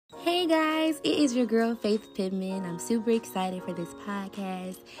Hey guys, it is your girl Faith Pittman. I'm super excited for this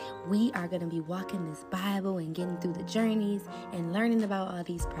podcast. We are going to be walking this Bible and getting through the journeys and learning about all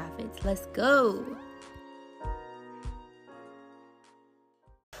these prophets. Let's go.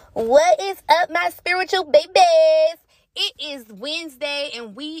 What is up, my spiritual babies? It is Wednesday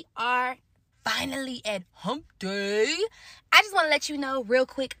and we are finally at hump day. I just want to let you know real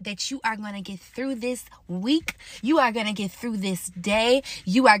quick that you are going to get through this week. You are going to get through this day.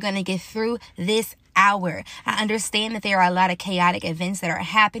 You are going to get through this hour. I understand that there are a lot of chaotic events that are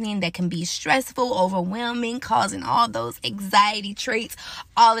happening that can be stressful, overwhelming, causing all those anxiety traits,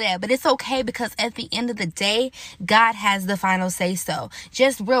 all of that. But it's okay because at the end of the day, God has the final say so.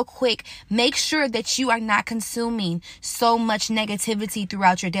 Just real quick, make sure that you are not consuming so much negativity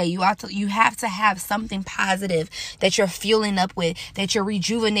throughout your day. You have to have something positive that you're fueling up with, that you're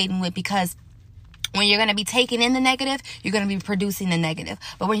rejuvenating with, because when you're going to be taking in the negative, you're going to be producing the negative.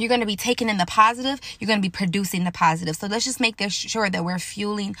 But when you're going to be taking in the positive, you're going to be producing the positive. So let's just make sure that we're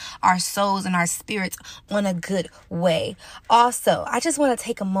fueling our souls and our spirits on a good way. Also, I just want to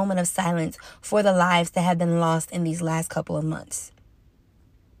take a moment of silence for the lives that have been lost in these last couple of months.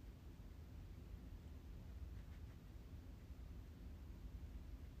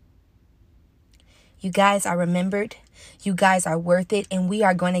 You guys are remembered. You guys are worth it. And we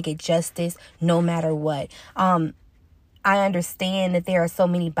are going to get justice no matter what. I understand that there are so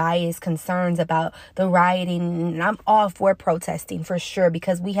many biased concerns about the rioting. And I'm all for protesting for sure.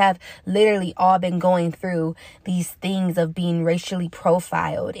 Because we have literally all been going through these things of being racially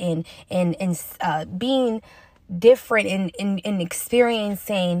profiled. And being different and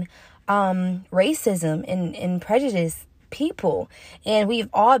experiencing racism and prejudice. People, and we've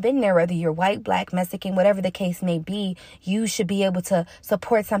all been there, whether you're white, black, Mexican, whatever the case may be. You should be able to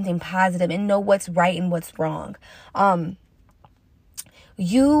support something positive and know what's right and what's wrong.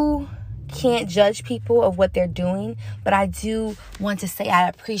 You can't judge people of what they're doing, but I do want to say I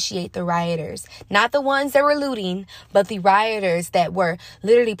appreciate the rioters, not the ones that were looting, but the rioters that were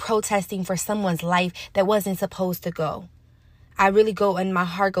literally protesting for someone's life that wasn't supposed to go. I really go, and my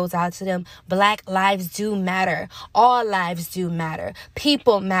heart goes out to them. Black lives do matter. All lives do matter.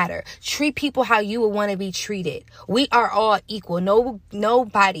 People matter. Treat people how you would want to be treated. We are all equal.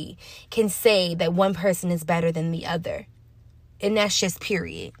 Nobody can say that one person is better than the other. And that's just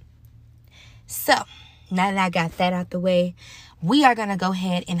period. So, now that I got that out the way, we are going to go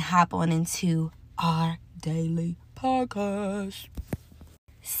ahead and hop on into our daily podcast.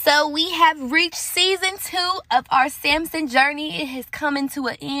 So we have reached season 2 of our Samson journey. It has coming to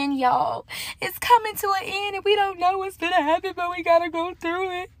an end, y'all. It's coming to an end and we don't know what's going to happen, but we got to go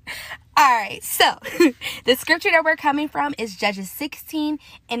through it. All right, so the scripture that we're coming from is Judges 16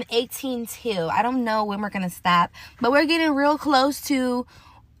 and 18:2. I don't know when we're going to stop, but we're getting real close to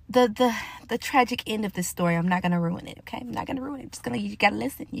the tragic end of the story. I'm not going to ruin it, okay? I'm not going to ruin it. You got to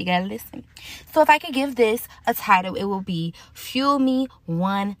listen. You got to listen. So if I could give this a title, it will be Fuel Me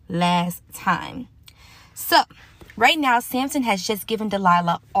One Last Time. So right now, Samson has just given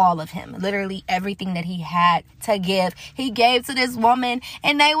Delilah all of him. Literally everything that he had to give. He gave to this woman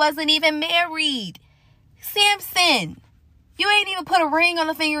and they wasn't even married. Samson, you ain't even put a ring on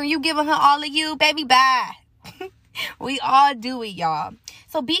the finger and you giving her all of you. Baby, bye. We all do it, y'all.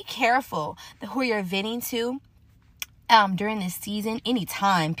 So be careful who you're venting to during this season,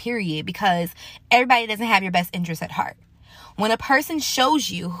 anytime, period, because everybody doesn't have your best interest at heart. When a person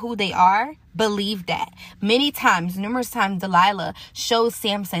shows you who they are, believe that. Numerous times, Delilah shows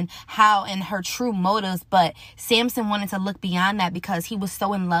Samson how and her true motives, but Samson wanted to look beyond that because he was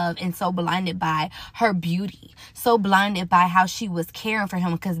so in love and so blinded by her beauty, so blinded by how she was caring for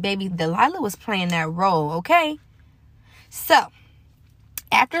him, because baby, Delilah was playing that role, okay? So,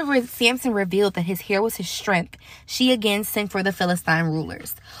 after Samson revealed that his hair was his strength, she again sent for the Philistine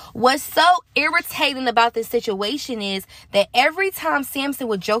rulers. What's so irritating about this situation is that every time Samson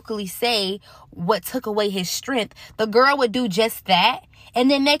would jokingly say what took away his strength, the girl would do just that. And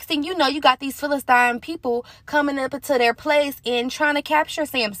then next thing you know, you got these Philistine people coming up to their place and trying to capture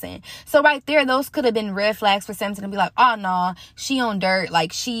Samson. So right there, those could have been red flags for Samson to be like, oh no, she on dirt.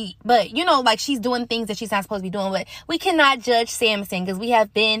 But she's doing things that she's not supposed to be doing. But we cannot judge Samson because we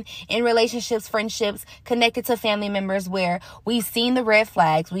have been in relationships, friendships, connected to family members where we've seen the red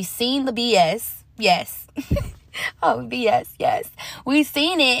flags. We've seen the BS. Yes. Oh, BS, yes. We've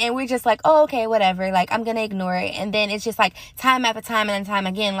seen it and we're just like, oh, okay, whatever. Like, I'm going to ignore it. And then it's just like time after time and time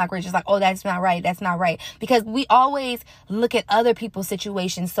again, like we're just like, oh, that's not right. That's not right. Because we always look at other people's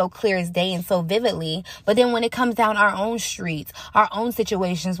situations so clear as day and so vividly. But then when it comes down our own streets, our own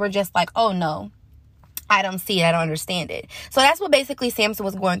situations, we're just like, oh, no. I don't see it. I don't understand it. So that's what basically Samson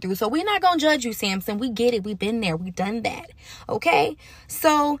was going through. So we're not going to judge you, Samson. We get it. We've been there. We've done that. Okay?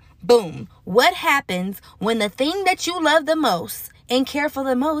 So, boom. What happens when the thing that you love the most and care for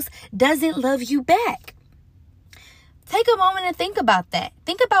the most doesn't love you back? Take a moment and think about that.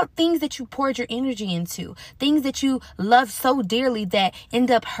 Think about things that you poured your energy into. Things that you love so dearly that end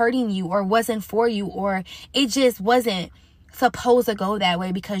up hurting you or wasn't for you, or it just wasn't supposed to go that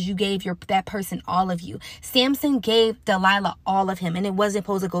way because you gave that person all of you. Samson gave Delilah all of him, and it wasn't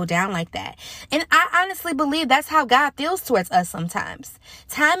supposed to go down like that. And I honestly believe that's how God feels towards us sometimes.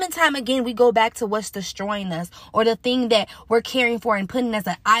 Time and time again, we go back to what's destroying us, or the thing that we're caring for and putting as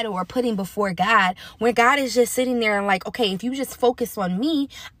an idol or putting before God, where God is just sitting there and like, okay, if you just focus on me,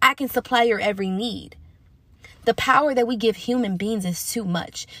 I can supply your every need. The power that we give human beings is too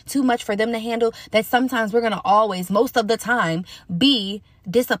much for them to handle, that sometimes we're going to always, most of the time, be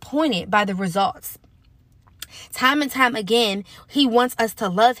disappointed by the results. Time and time again, he wants us to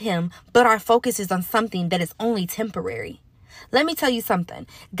love him, but our focus is on something that is only temporary. Let me tell you something.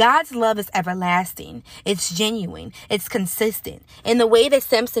 God's love is everlasting. It's genuine. It's consistent. In the way that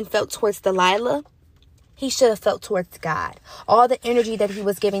Samson felt towards Delilah, he should have felt towards God. All the energy that he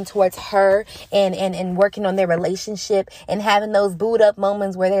was giving towards her and working on their relationship and having those booed up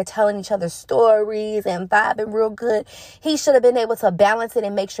moments where they're telling each other stories and vibing real good. He should have been able to balance it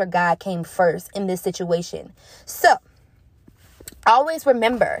and make sure God came first in this situation. So always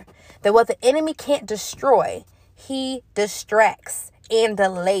remember that what the enemy can't destroy, he distracts and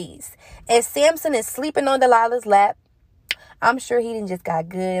delays. As Samson is sleeping on Delilah's lap, I'm sure he didn't just got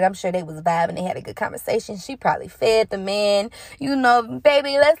good. I'm sure they was vibing. They had a good conversation. She probably fed the man,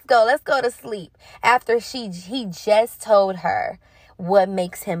 baby, let's go to sleep. After he just told her what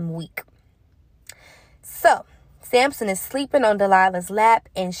makes him weak. So Samson is sleeping on Delilah's lap,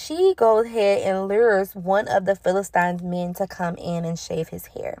 and she goes ahead and lures one of the Philistines' men to come in and shave his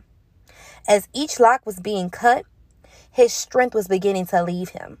hair. As each lock was being cut, his strength was beginning to leave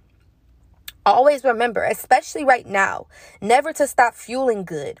him. Always remember, especially right now, never to stop fueling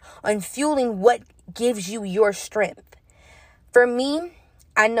good and fueling what gives you your strength. For me,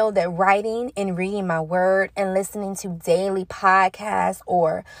 I know that writing and reading my word and listening to daily podcasts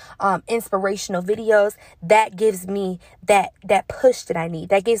or inspirational videos, that gives me that push that I need.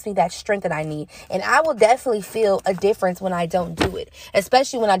 That gives me that strength that I need. And I will definitely feel a difference when I don't do it,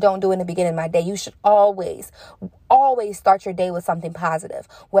 especially when I don't do it in the beginning of my day. You should always start your day with something positive,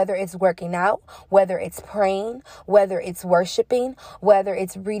 whether it's working out, whether it's praying, whether it's worshiping, whether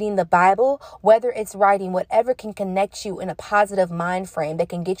it's reading the Bible, whether it's writing, whatever can connect you in a positive mind frame that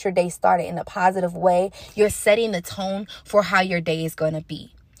can get your day started in a positive way. You're setting the tone for how your day is going to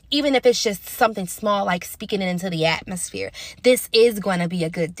be. Even if it's just something small like speaking it into the atmosphere. This is going to be a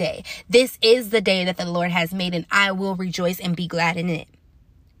good day. This is the day that the Lord has made, and I will rejoice and be glad in it.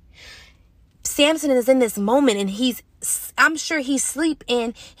 Samson is in this moment, and I'm sure he's asleep,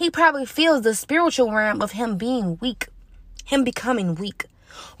 and he probably feels the spiritual realm of him being weak, him becoming weak.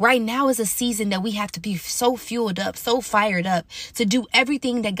 Right now is a season that we have to be so fueled up, so fired up to do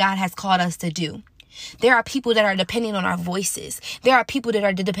everything that God has called us to do. There are people that are depending on our voices. There are people that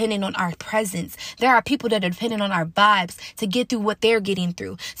are depending on our presence. There are people that are depending on our vibes to get through what they're getting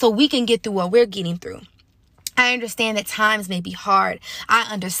through, so we can get through what we're getting through. I understand that times may be hard.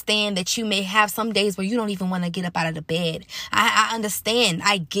 I understand that you may have some days where you don't even want to get up out of the bed. I understand.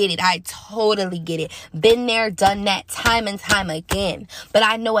 I get it. I totally get it. Been there, done that time and time again. But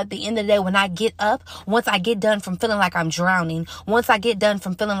I know at the end of the day, when I get up, once I get done from feeling like I'm drowning, once I get done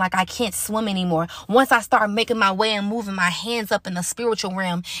from feeling like I can't swim anymore, once I start making my way and moving my hands up in the spiritual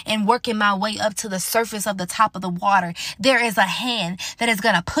realm and working my way up to the surface of the top of the water, there is a hand that is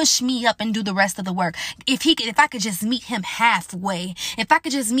going to push me up and do the rest of the work. If I could just meet him halfway, if I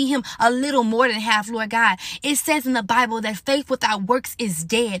could just meet him a little more than half, Lord God, it says in the Bible that faith without works is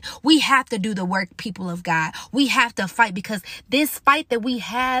dead. We have to do the work, people of God. We have to fight, because this fight that we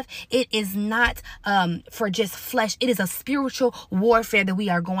have, it is not for just flesh. It is a spiritual warfare that we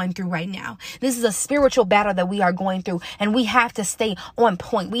are going through right now. This is a spiritual battle that we are going through, and we have to stay on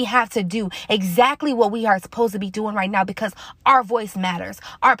point. We have to do exactly what we are supposed to be doing right now, because our voice matters.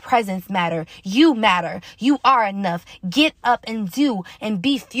 Our presence matters. You matter. You are enough. Get up and do and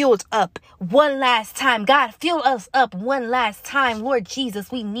be fueled up one last time. God, fuel us up one last time. Lord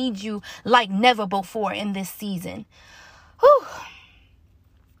Jesus, we need you like never before in this season. Whew.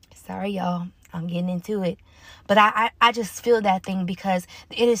 Sorry, y'all. I'm getting into it. But I just feel that thing, because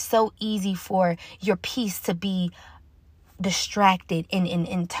it is so easy for your peace to be distracted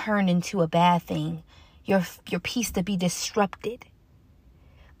and turned into a bad thing. Your peace to be disrupted.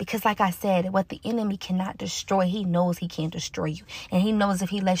 Because like I said, what the enemy cannot destroy, he knows he can't destroy you. And he knows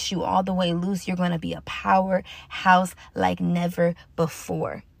if he lets you all the way loose, you're going to be a powerhouse like never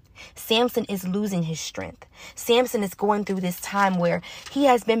before. Samson is losing his strength. Samson is going through this time where he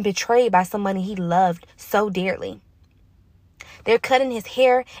has been betrayed by somebody he loved so dearly. They're cutting his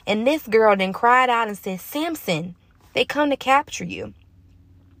hair, and this girl then cried out and said, Samson, they come to capture you.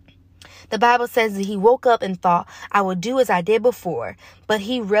 The Bible says that he woke up and thought, I will do as I did before, but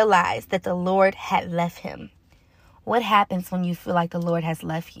he realized that the Lord had left him. What happens when you feel like the Lord has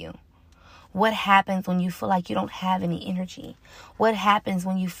left you? What happens when you feel like you don't have any energy? What happens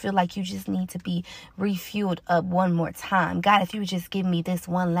when you feel like you just need to be refueled up one more time? God, if you would just give me this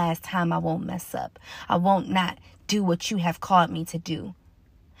one last time, I won't mess up. I won't not do what you have called me to do.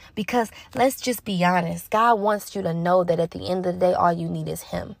 Because let's just be honest. God wants you to know that at the end of the day, all you need is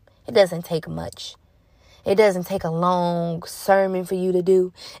him. It doesn't take much. It doesn't take a long sermon for you to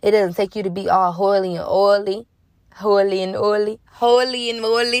do. It doesn't take you to be all holy and oily. Holy and oily. Holy and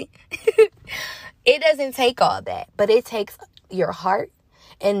oily. It doesn't take all that. But it takes your heart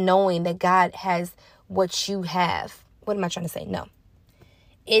and knowing that God has what you have. What am I trying to say? No.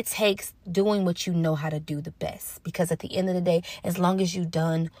 It takes doing what you know how to do the best. Because at the end of the day, as long as you've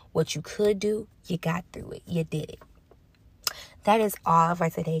done what you could do, you got through it. You did it. That is all for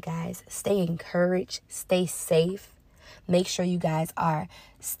today, guys. Stay encouraged. Stay safe. Make sure you guys are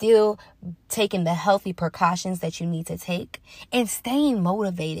still taking the healthy precautions that you need to take. And staying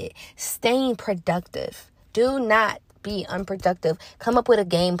motivated. Staying productive. Do not be unproductive. Come up with a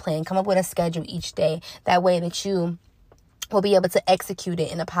game plan. Come up with a schedule each day. That way that you will be able to execute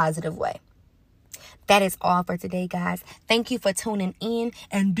it in a positive way. That is all for today, guys. Thank you for tuning in.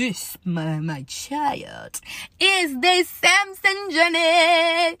 And this, my child, is the Samson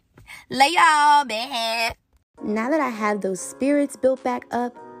journey. Lay y'all, man. Now that I have those spirits built back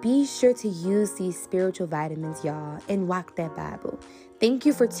up, be sure to use these spiritual vitamins, y'all, and walk that Bible. Thank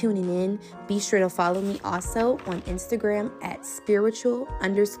you for tuning in. Be sure to follow me also on Instagram at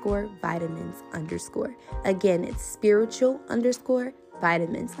spiritual_vitamins_. Again, it's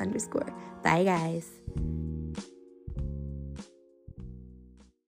spiritual_vitamins_. Bye, guys.